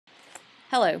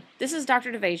Hello, this is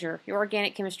Dr. DeVasier, your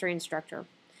organic chemistry instructor.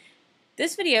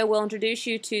 This video will introduce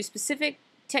you to specific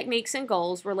techniques and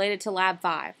goals related to Lab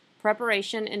 5,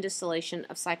 preparation and distillation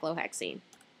of cyclohexene.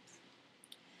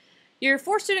 Your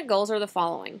 4 student goals are the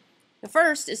following. The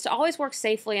first is to always work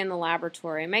safely in the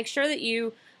laboratory. Make sure that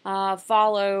you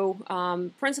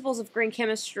follow principles of green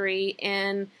chemistry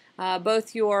in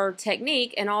both your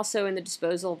technique and also in the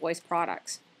disposal of waste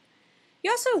products. You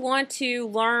also want to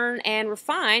learn and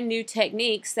refine new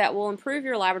techniques that will improve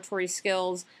your laboratory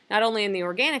skills not only in the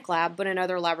organic lab but in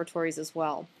other laboratories as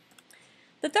well.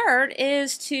 The third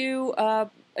is to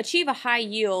achieve a high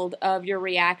yield of your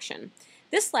reaction.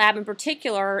 This lab in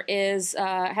particular has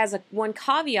one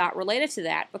caveat related to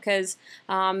that because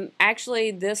actually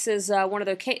this is one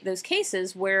of those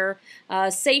cases where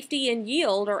safety and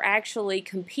yield are actually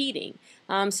competing.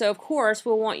 So of course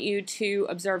we'll want you to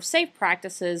observe safe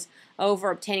practices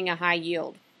over obtaining a high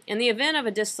yield. In the event of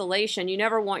a distillation, you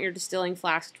never want your distilling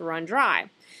flask to run dry.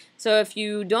 So if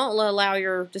you don't allow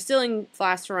your distilling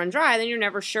flask to run dry, then you're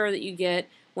never sure that you get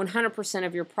 100%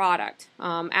 of your product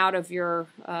out of your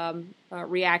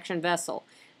reaction vessel.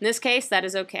 In this case, that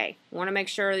is okay. You want to make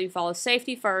sure that you follow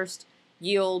safety first,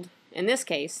 yield, in this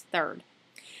case, third.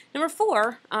 Number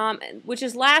 4, which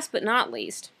is last but not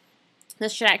least,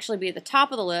 this should actually be at the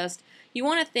top of the list. You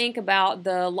want to think about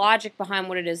the logic behind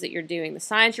what it is that you're doing, the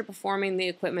science you're performing, the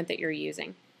equipment that you're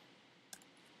using.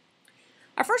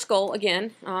 Our first goal,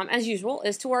 again, as usual,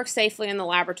 is to work safely in the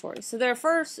laboratory. So there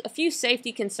are a few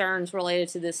safety concerns related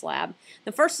to this lab.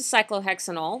 The first is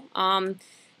cyclohexenol,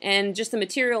 and just the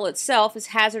material itself is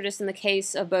hazardous in the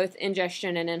case of both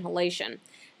ingestion and inhalation.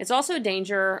 It's also a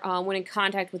danger when in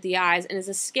contact with the eyes and is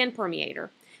a skin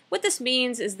permeator. What this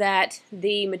means is that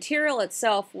the material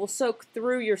itself will soak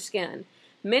through your skin.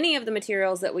 Many of the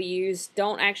materials that we use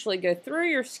don't actually go through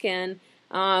your skin,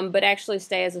 but actually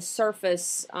stay as a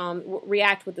surface,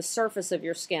 react with the surface of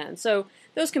your skin. So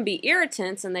those can be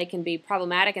irritants and they can be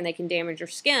problematic and they can damage your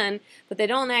skin, but they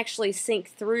don't actually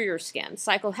sink through your skin.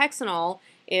 Cyclohexenol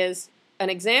is an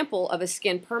example of a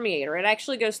skin permeator. It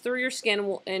actually goes through your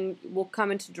skin and will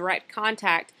come into direct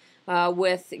contact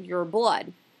with your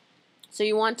blood. So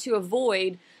you want to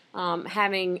avoid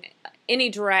having any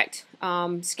direct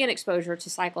skin exposure to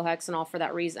cyclohexenol for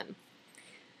that reason.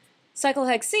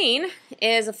 Cyclohexene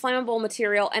is a flammable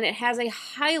material and it has a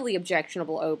highly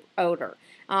objectionable odor.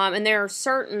 And there are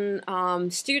certain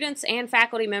students and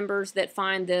faculty members that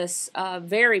find this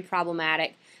very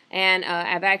problematic and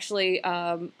have actually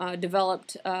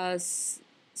developed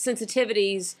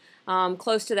sensitivities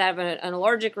close to that of an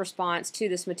allergic response to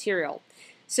this material.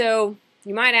 So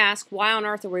you might ask, why on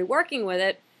earth are we working with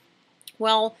it?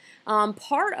 Well,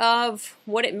 part of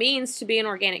what it means to be an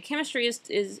organic chemistry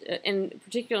is in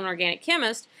particular an organic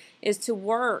chemist, is to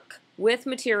work with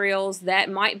materials that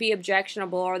might be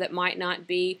objectionable or that might not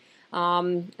be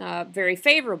very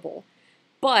favorable.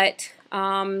 But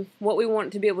what we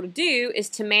want to be able to do is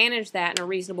to manage that in a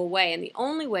reasonable way. And the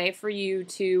only way for you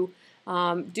to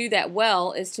do that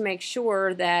well is to make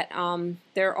sure that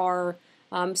there are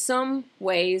some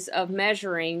ways of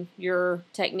measuring your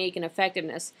technique and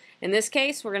effectiveness. In this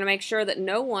case, we're going to make sure that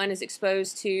no one is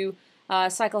exposed to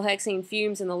cyclohexene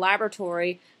fumes in the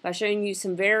laboratory by showing you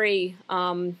some very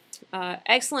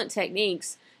excellent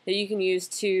techniques that you can use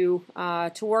to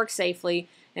work safely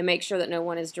and make sure that no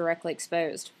one is directly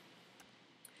exposed.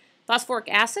 Phosphoric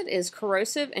acid is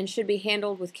corrosive and should be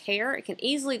handled with care. It can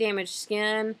easily damage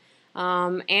skin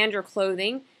and your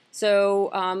clothing.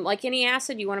 So like any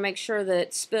acid, you want to make sure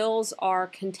that spills are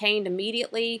contained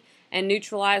immediately and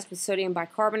neutralized with sodium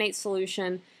bicarbonate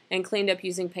solution and cleaned up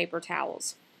using paper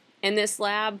towels. In this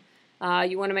lab,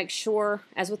 you want to make sure,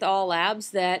 as with all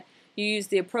labs, that you use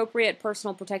the appropriate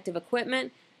personal protective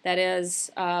equipment. That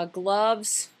is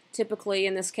gloves. Typically,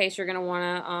 in this case, you're going to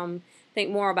want to think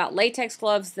more about latex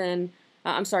gloves than,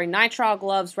 nitrile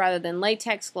gloves rather than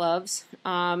latex gloves.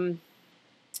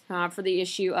 For the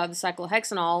issue of the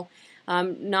cyclohexenol,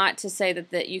 not to say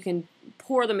that you can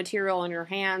pour the material on your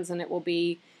hands and it will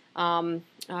be will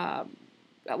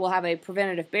have a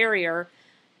preventative barrier,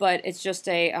 but it's just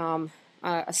a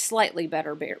slightly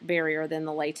better barrier than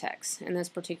the latex in this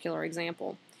particular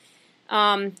example.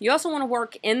 You also want to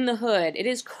work in the hood. It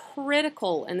is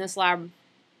critical in this lab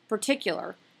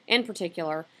in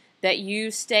particular that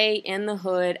you stay in the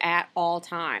hood at all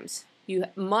times. You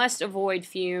must avoid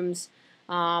fumes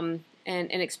and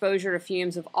exposure to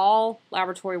fumes of all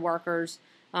laboratory workers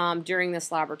during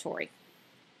this laboratory.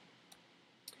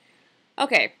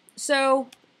 Okay, so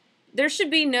there should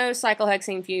be no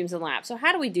cyclohexene fumes in lab. So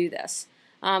how do we do this?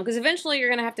 Because eventually you're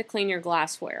going to have to clean your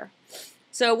glassware.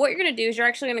 So what you're going to do is you're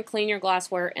actually going to clean your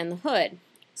glassware in the hood.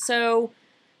 So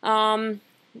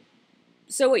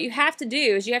what you have to do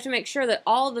is you have to make sure that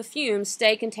all of the fumes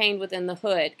stay contained within the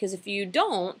hood, because if you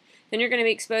don't, then you're going to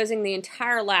be exposing the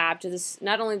entire lab to this,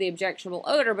 not only the objectionable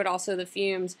odor, but also the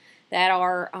fumes that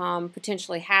are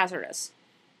potentially hazardous.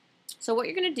 So what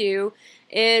you're going to do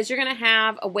is you're going to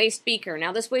have a waste beaker.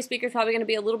 Now this waste beaker is probably going to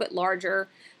be a little bit larger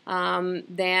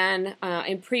than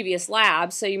in previous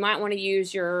labs, so you might want to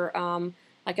use your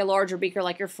like a larger beaker,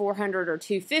 like your 400 or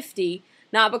 250,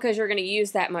 not because you're going to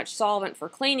use that much solvent for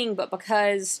cleaning, but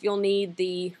because you'll need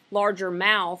the larger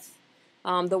mouth,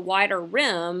 the wider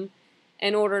rim,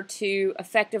 in order to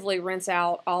effectively rinse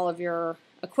out all of your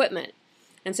equipment.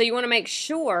 And so you want to make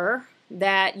sure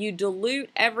that you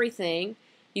dilute everything,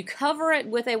 you cover it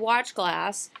with a watch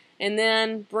glass, and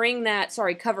then bring that,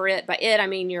 sorry, cover it, by it I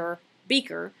mean your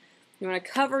beaker. You want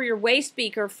to cover your waste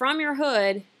beaker from your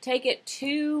hood, take it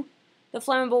to the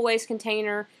flammable waste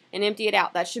container, and empty it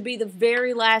out. That should be the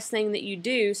very last thing that you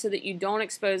do so that you don't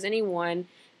expose anyone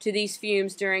to these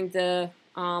fumes during the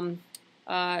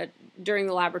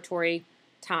laboratory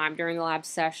time, during the lab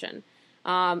session.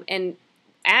 And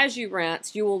as you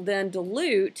rinse, you will then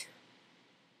dilute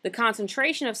the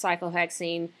concentration of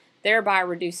cyclohexene, thereby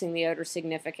reducing the odor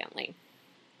significantly.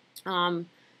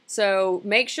 So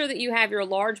make sure that you have your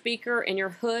large beaker and your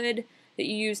hood that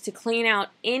you use to clean out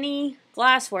any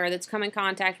glassware that's come in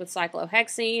contact with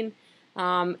cyclohexene.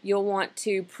 You'll want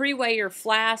to pre-weigh your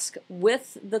flask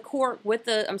with the cork, with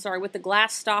the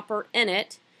glass stopper in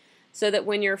it, so that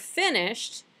when you're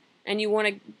finished and you want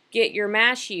to get your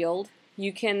mash yield,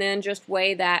 you can then just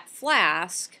weigh that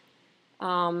flask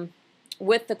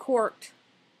with the corked,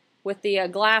 with the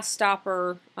glass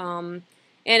stopper in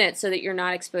it, so that you're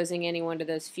not exposing anyone to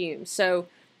those fumes. So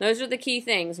those are the key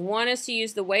things. One is to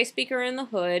use the waste beaker in the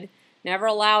hood. Never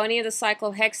allow any of the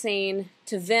cyclohexene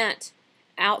to vent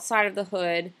outside of the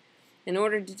hood. In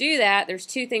order to do that, there's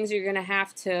two things you're going to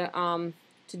have to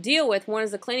deal with. One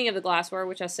is the cleaning of the glassware,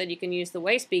 which I said you can use the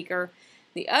waste beaker.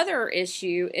 The other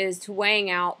issue is to weighing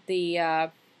out the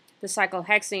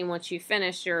cyclohexene once you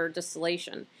finish your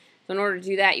distillation. So in order to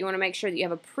do that, you want to make sure that you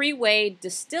have a pre-weighed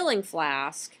distilling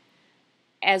flask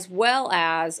as well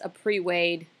as a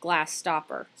pre-weighed glass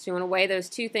stopper. So you want to weigh those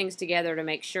two things together to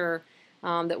make sure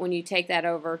that when you take that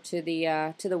over to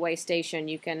the weigh station,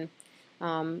 you can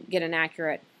get an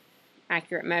accurate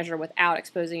measure without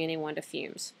exposing anyone to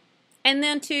fumes. And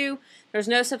then two, there's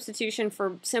no substitution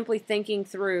for simply thinking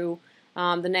through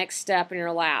the next step in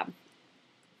your lab.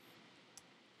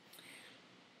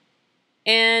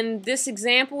 In this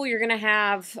example, you're going to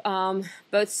have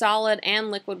both solid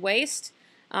and liquid waste.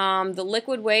 The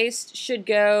liquid waste should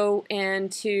go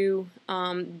into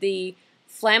the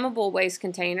flammable waste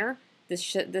container.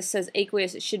 This says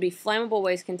aqueous. It should be flammable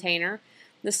waste container.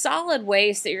 The solid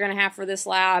waste that you're going to have for this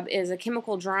lab is a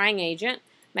chemical drying agent,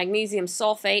 magnesium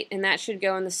sulfate, and that should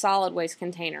go in the solid waste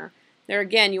container. There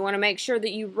again, you want to make sure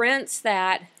that you rinse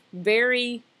that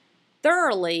very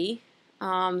thoroughly,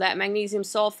 that magnesium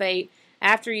sulfate,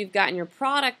 after you've gotten your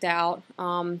product out.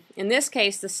 In this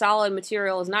case, the solid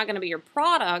material is not going to be your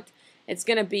product, it's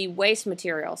going to be waste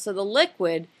material. So the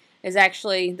liquid is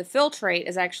actually, the filtrate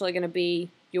is actually going to be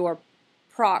your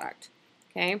product.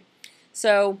 Okay,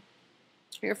 so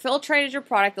your filtrate is your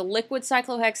product, the liquid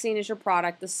cyclohexene is your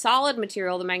product, the solid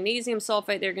material, the magnesium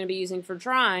sulfate they're going to be using for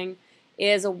drying,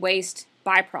 is a waste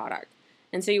byproduct.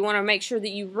 And so you want to make sure that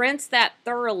you rinse that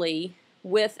thoroughly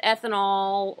with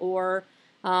ethanol or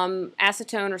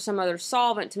acetone or some other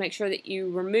solvent to make sure that you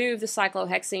remove the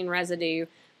cyclohexene residue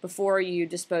before you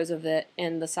dispose of it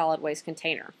in the solid waste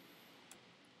container.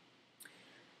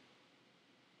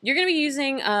 You're going to be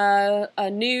using a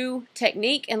new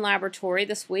technique in laboratory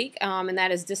this week, and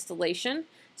that is distillation.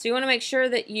 So you want to make sure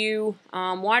that you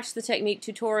watch the technique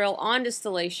tutorial on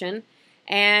distillation,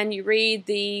 and you read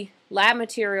the lab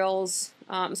materials,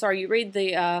 you read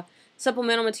the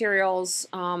supplemental materials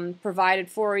provided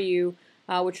for you,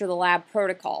 which are the lab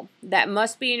protocol. That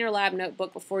must be in your lab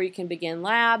notebook before you can begin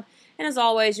lab, and as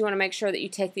always, you want to make sure that you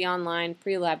take the online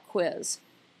pre-lab quiz.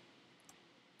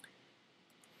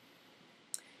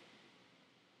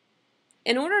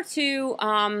 In order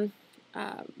to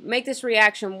make this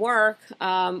reaction work,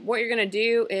 what you're going to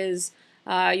do is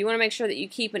you want to make sure that you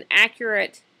keep an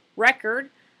accurate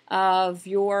record of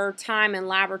your time in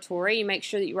laboratory. You make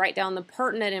sure that you write down the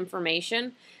pertinent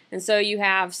information. And so you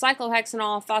have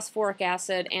cyclohexanol, phosphoric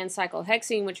acid, and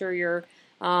cyclohexene, which are your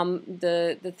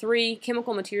the three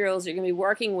chemical materials you're going to be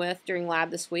working with during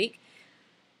lab this week.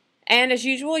 And as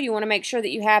usual, you want to make sure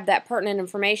that you have that pertinent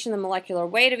information, the molecular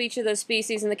weight of each of those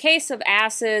species. In the case of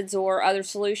acids or other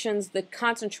solutions, the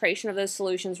concentration of those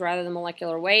solutions rather than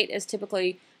molecular weight is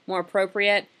typically more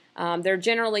appropriate. They're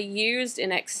generally used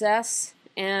in excess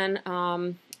in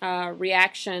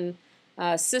reaction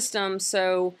systems,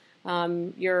 so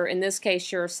in this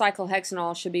case, your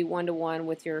cyclohexanol should be 1-to-1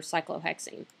 with your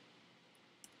cyclohexene.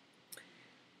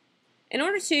 In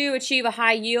order to achieve a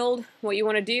high yield, what you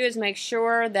want to do is make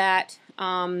sure that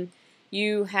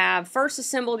you have first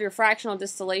assembled your fractional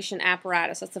distillation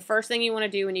apparatus. That's the first thing you want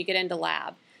to do when you get into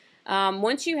lab.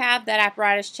 Once you have that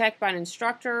apparatus checked by an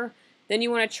instructor, then you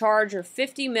want to charge your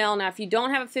 50 ml. Now, if you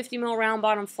don't have a 50 ml round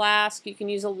bottom flask, you can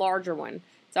use a larger one.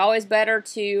 It's always better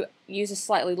to use a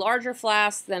slightly larger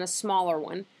flask than a smaller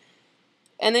one.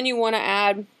 And then you want to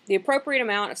add the appropriate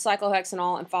amount of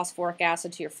cyclohexanol and phosphoric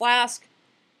acid to your flask.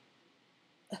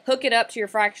 Hook it up to your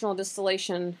fractional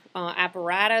distillation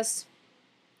apparatus,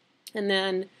 and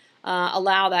then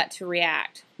allow that to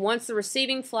react. Once the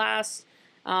receiving flask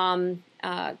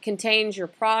contains your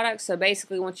product, so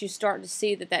basically once you start to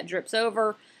see that drips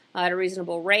over at a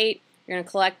reasonable rate, you're going to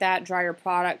collect that, dry your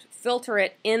product, filter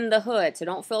it in the hood. So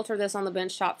don't filter this on the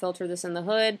bench top, filter this in the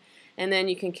hood, and then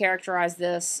you can characterize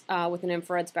this with an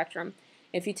infrared spectrum.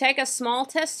 If you take a small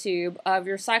test tube of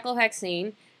your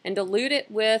cyclohexene and dilute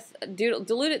it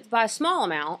by a small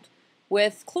amount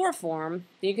with chloroform,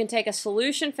 you can take a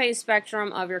solution phase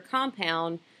spectrum of your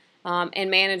compound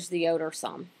and manage the odor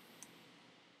some.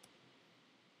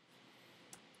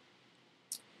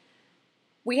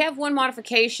 We have one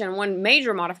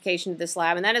major modification to this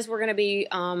lab, and that is we're going to be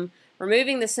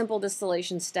removing the simple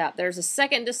distillation step. There's a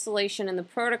second distillation in the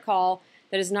protocol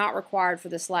that is not required for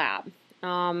this lab.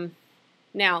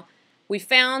 Now, we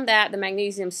found that the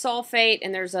magnesium sulfate,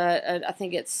 and there's I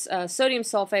think it's sodium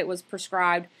sulfate was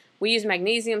prescribed. We use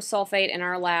magnesium sulfate in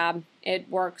our lab. It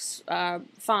works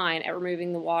fine at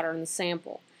removing the water in the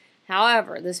sample.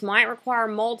 However, this might require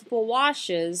multiple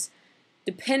washes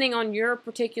depending on your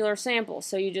particular sample.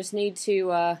 So you just need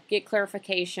to get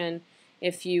clarification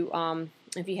if you have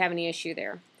any issue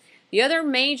there. The other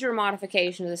major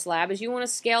modification of this lab is you want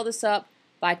to scale this up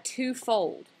by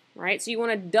 2-fold, right? So you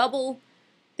want to double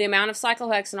the amount of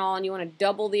cyclohexanol, and you want to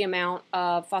double the amount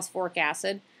of phosphoric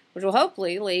acid, which will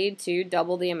hopefully lead to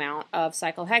double the amount of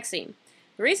cyclohexene.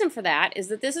 The reason for that is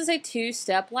that this is a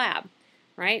 2-step lab,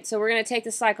 right? So we're going to take the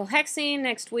cyclohexene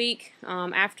next week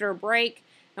after a break,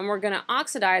 and we're going to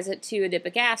oxidize it to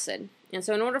adipic acid. And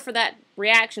so in order for that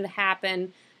reaction to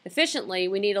happen efficiently,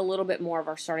 we need a little bit more of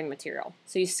our starting material.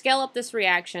 So you scale up this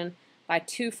reaction by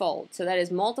 2-fold. So that is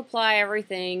multiply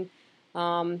everything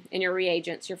in your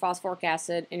reagents, your phosphoric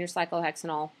acid and your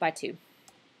cyclohexanol by 2.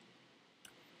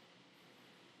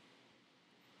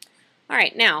 All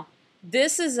right, now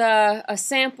this is a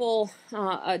sample,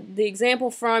 the example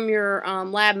from your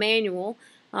lab manual,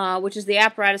 which is the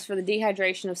apparatus for the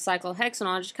dehydration of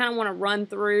cyclohexanol. I just kind of want to run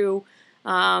through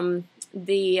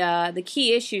the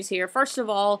key issues here. First of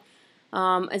all,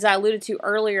 as I alluded to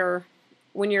earlier,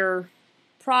 when your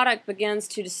product begins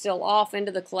to distill off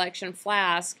into the collection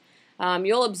flask,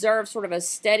 you'll observe sort of a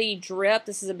steady drip.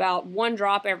 This is about 1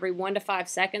 drop every 1 to 5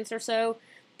 seconds or so.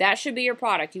 That should be your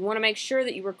product. You want to make sure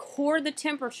that you record the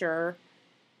temperature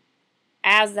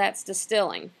as that's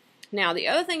distilling. Now, the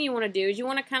other thing you want to do is you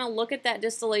want to kind of look at that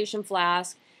distillation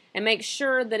flask and make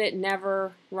sure that it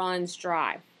never runs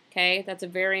dry. Okay, that's a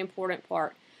very important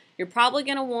part. You're probably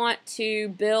going to want to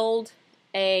build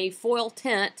a foil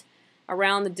tent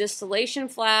around the distillation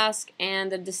flask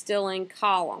and the distilling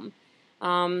column.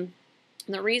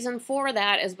 The reason for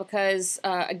that is because,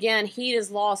 again, heat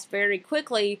is lost very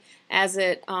quickly as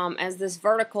this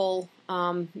vertical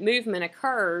movement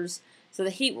occurs, so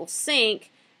the heat will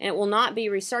sink and it will not be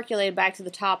recirculated back to the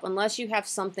top unless you have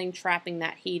something trapping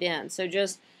that heat in. So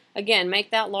just, again, make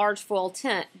that large foil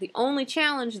tent. The only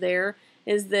challenge there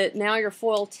is that now your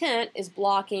foil tent is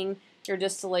blocking your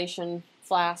distillation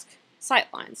flask sight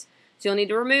lines. So you'll need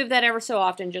to remove that ever so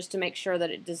often just to make sure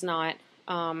that it does not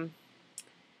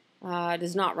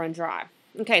run dry.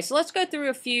 Okay, so let's go through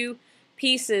a few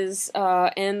pieces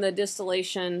in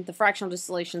the fractional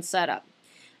distillation setup.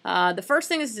 The first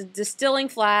thing is the distilling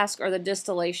flask or the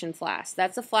distillation flask.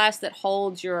 That's a flask that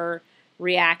holds your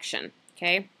reaction.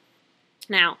 Okay.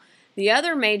 Now, the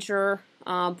other major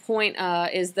point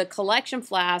is the collection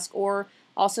flask, or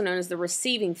also known as the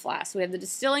receiving flask. So we have the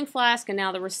distilling flask and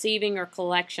now the receiving or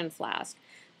collection flask.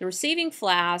 The receiving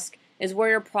flask is where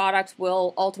your product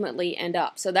will ultimately end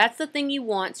up. So that's the thing you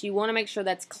want. So you want to make sure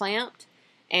that's clamped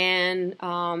and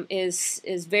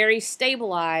is very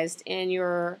stabilized in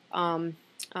your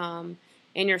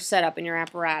setup, in your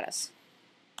apparatus.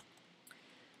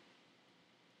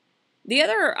 The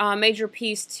other major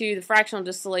piece to the fractional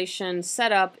distillation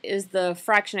setup is the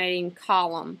fractionating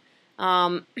column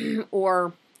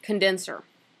or condenser.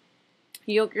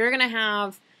 You're going to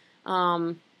have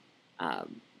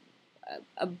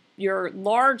your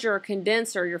larger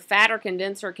condenser, your fatter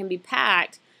condenser, can be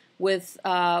packed with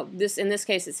this. In this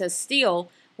case, it says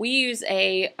steel. We use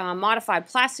a modified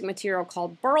plastic material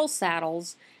called burl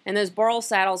saddles, and those burl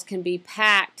saddles can be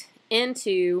packed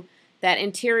into that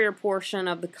interior portion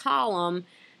of the column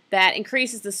that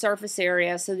increases the surface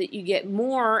area so that you get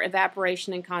more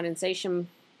evaporation and condensation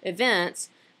events,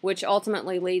 which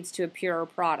ultimately leads to a purer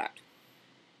product.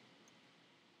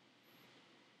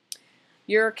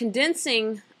 Your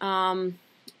condensing column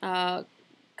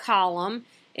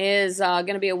is going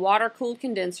to be a water-cooled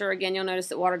condenser. Again, you'll notice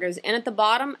that water goes in at the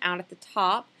bottom, out at the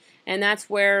top, and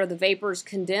that's where the vapors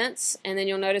condense. And then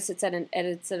you'll notice it's at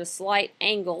a slight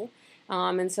angle,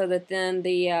 and so that then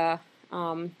the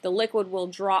liquid will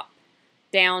drop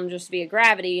down just via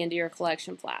gravity into your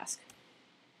collection flask.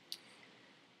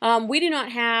 We do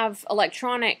not have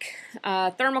electronic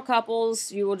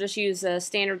thermocouples. You will just use a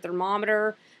standard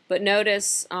thermometer. But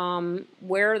notice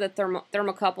where the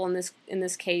thermocouple in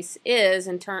this case is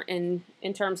in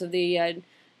terms of the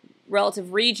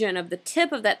relative region of the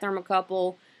tip of that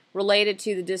thermocouple related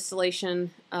to the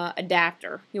distillation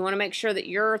adapter. You want to make sure that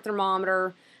your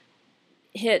thermometer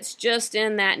hits just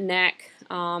in that neck,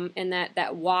 in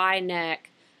that Y neck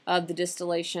of the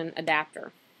distillation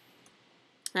adapter.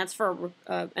 That's for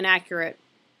an accurate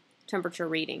temperature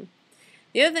reading.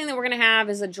 The other thing that we're going to have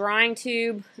is a drying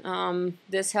tube.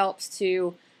 This helps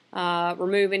to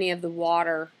remove any of the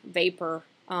water vapor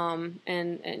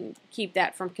and keep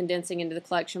that from condensing into the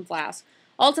collection flask.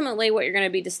 Ultimately, what you're going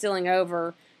to be distilling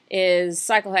over is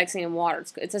cyclohexene and water.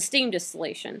 It's a steam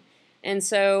distillation. And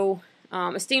so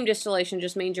a steam distillation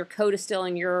just means you're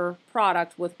co-distilling your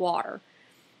product with water.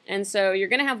 And so you're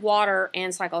going to have water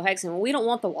and cyclohexene. Well, we don't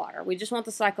want the water. We just want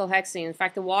the cyclohexene. In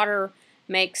fact, the water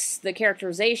makes the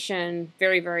characterization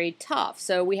very, very tough.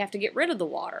 So we have to get rid of the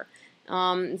water.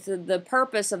 So the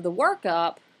purpose of the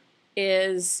workup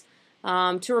is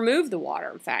to remove the water,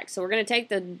 in fact. So we're going to take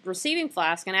the receiving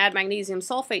flask and add magnesium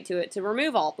sulfate to it to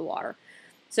remove all of the water.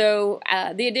 So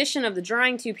the addition of the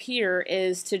drying tube here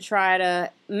is to try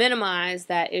to minimize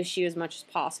that issue as much as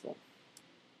possible.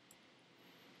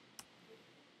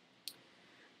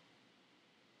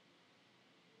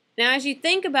 Now, as you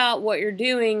think about what you're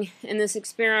doing in this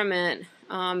experiment,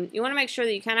 you want to make sure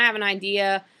that you kind of have an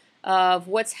idea of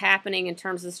what's happening in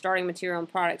terms of the starting material and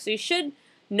product. So you should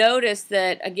notice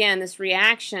that, again, this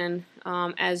reaction,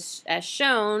 as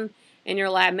shown in your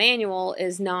lab manual,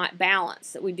 is not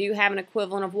balanced, that we do have an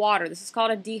equivalent of water. This is called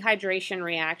a dehydration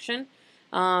reaction.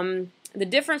 The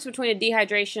difference between a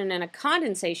dehydration and a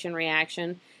condensation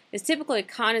reaction is typically a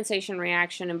condensation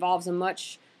reaction involves a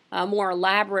much more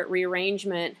elaborate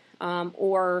rearrangement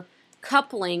or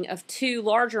coupling of two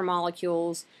larger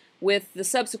molecules with the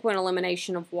subsequent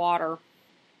elimination of water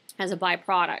as a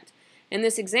byproduct. In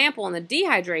this example, in the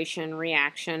dehydration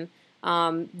reaction,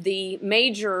 the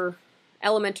major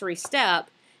elementary step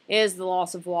is the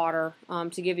loss of water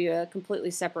to give you a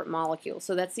completely separate molecule.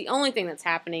 So that's the only thing that's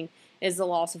happening is the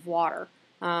loss of water,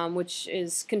 which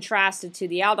is contrasted to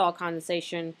the aldol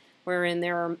condensation, wherein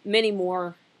there are many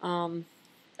more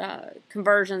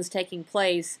conversions taking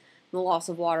place, the loss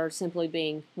of water simply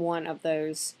being one of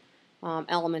those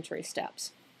elementary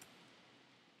steps.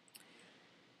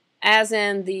 As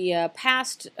in the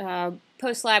past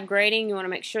post-lab grading, you want to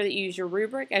make sure that you use your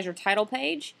rubric as your title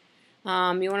page. You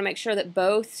want to make sure that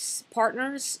both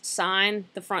partners sign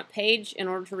the front page in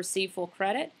order to receive full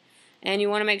credit. And you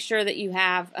want to make sure that you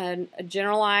have a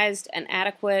generalized and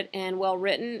adequate and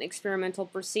well-written experimental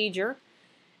procedure.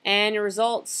 And your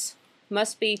results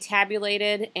must be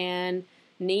tabulated and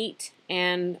neat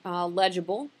and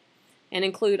legible, and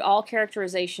include all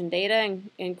characterization data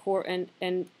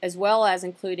and as well as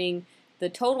including the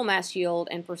total mass yield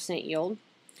and percent yield.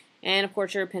 And of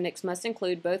course, your appendix must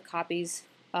include both copies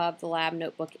of the lab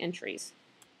notebook entries.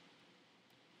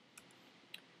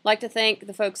 I'd like to thank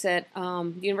the folks at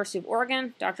the University of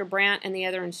Oregon, Dr. Brandt and the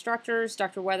other instructors,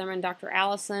 Dr. Weatherman, Dr.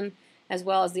 Allison, as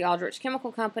well as the Aldrich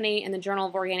Chemical Company and the Journal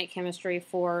of Organic Chemistry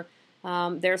for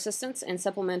their assistance and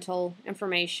supplemental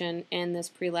information in this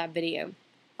pre-lab video.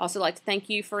 I'd also like to thank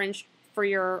you for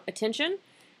your attention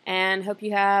and hope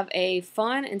you have a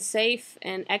fun and safe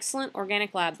and excellent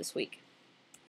organic lab this week.